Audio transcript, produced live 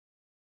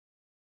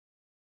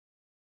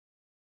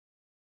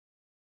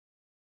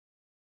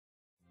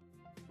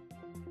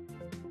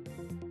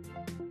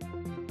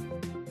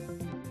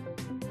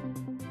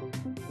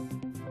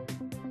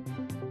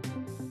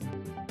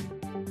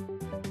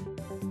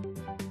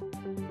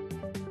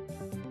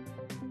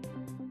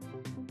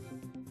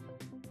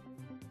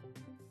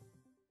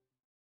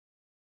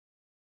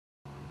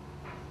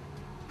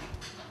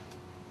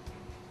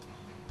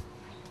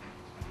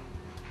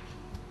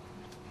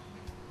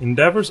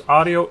Endeavor's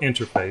audio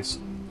interface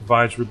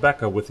provides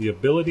Rebecca with the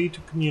ability to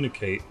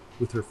communicate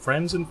with her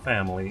friends and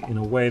family in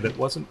a way that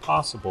wasn't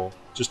possible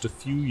just a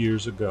few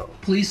years ago.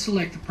 Please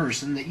select the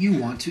person that you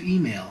want to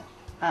email.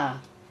 Hi,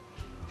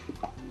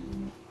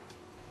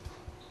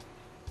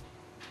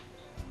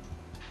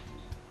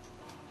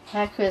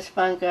 Chris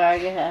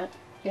Bungard.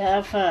 You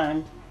have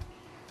fun.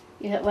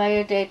 How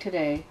your day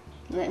today?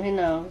 Let me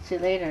know. See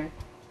you later.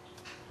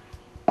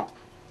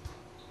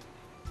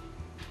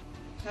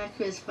 Hi,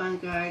 Chris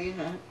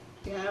Bungard.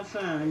 You have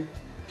fun.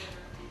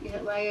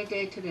 How your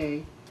day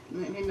today?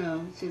 Let me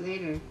know. See you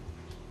later.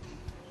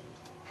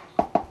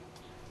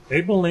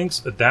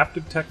 AbleLink's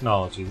adaptive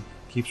technology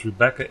keeps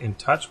Rebecca in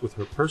touch with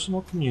her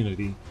personal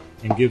community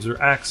and gives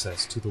her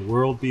access to the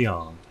world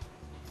beyond.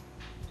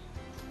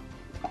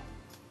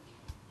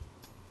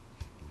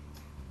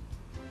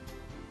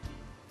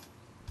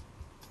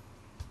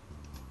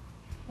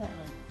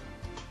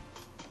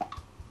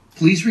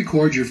 Please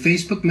record your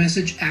Facebook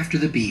message after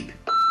the beep.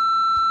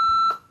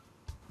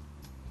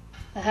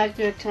 I had a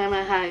good time.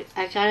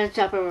 I got a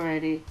job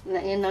already.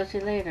 Let you know. See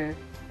you later.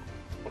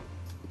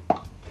 I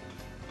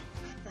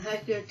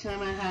had a good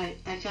time. I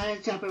got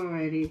a job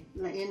already.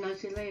 Let you know.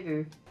 See you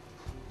later.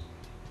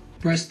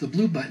 Press the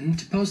blue button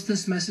to post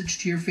this message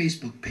to your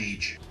Facebook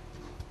page.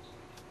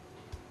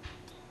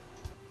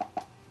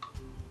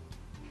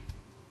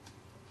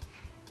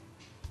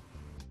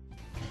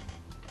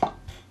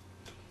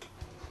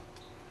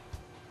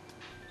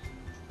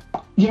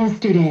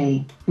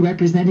 Yesterday,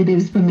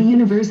 representatives from the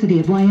University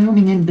of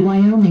Wyoming and the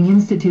Wyoming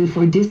Institute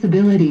for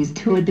Disabilities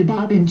toured the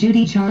Bob and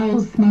Judy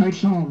Charles Smart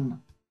Home.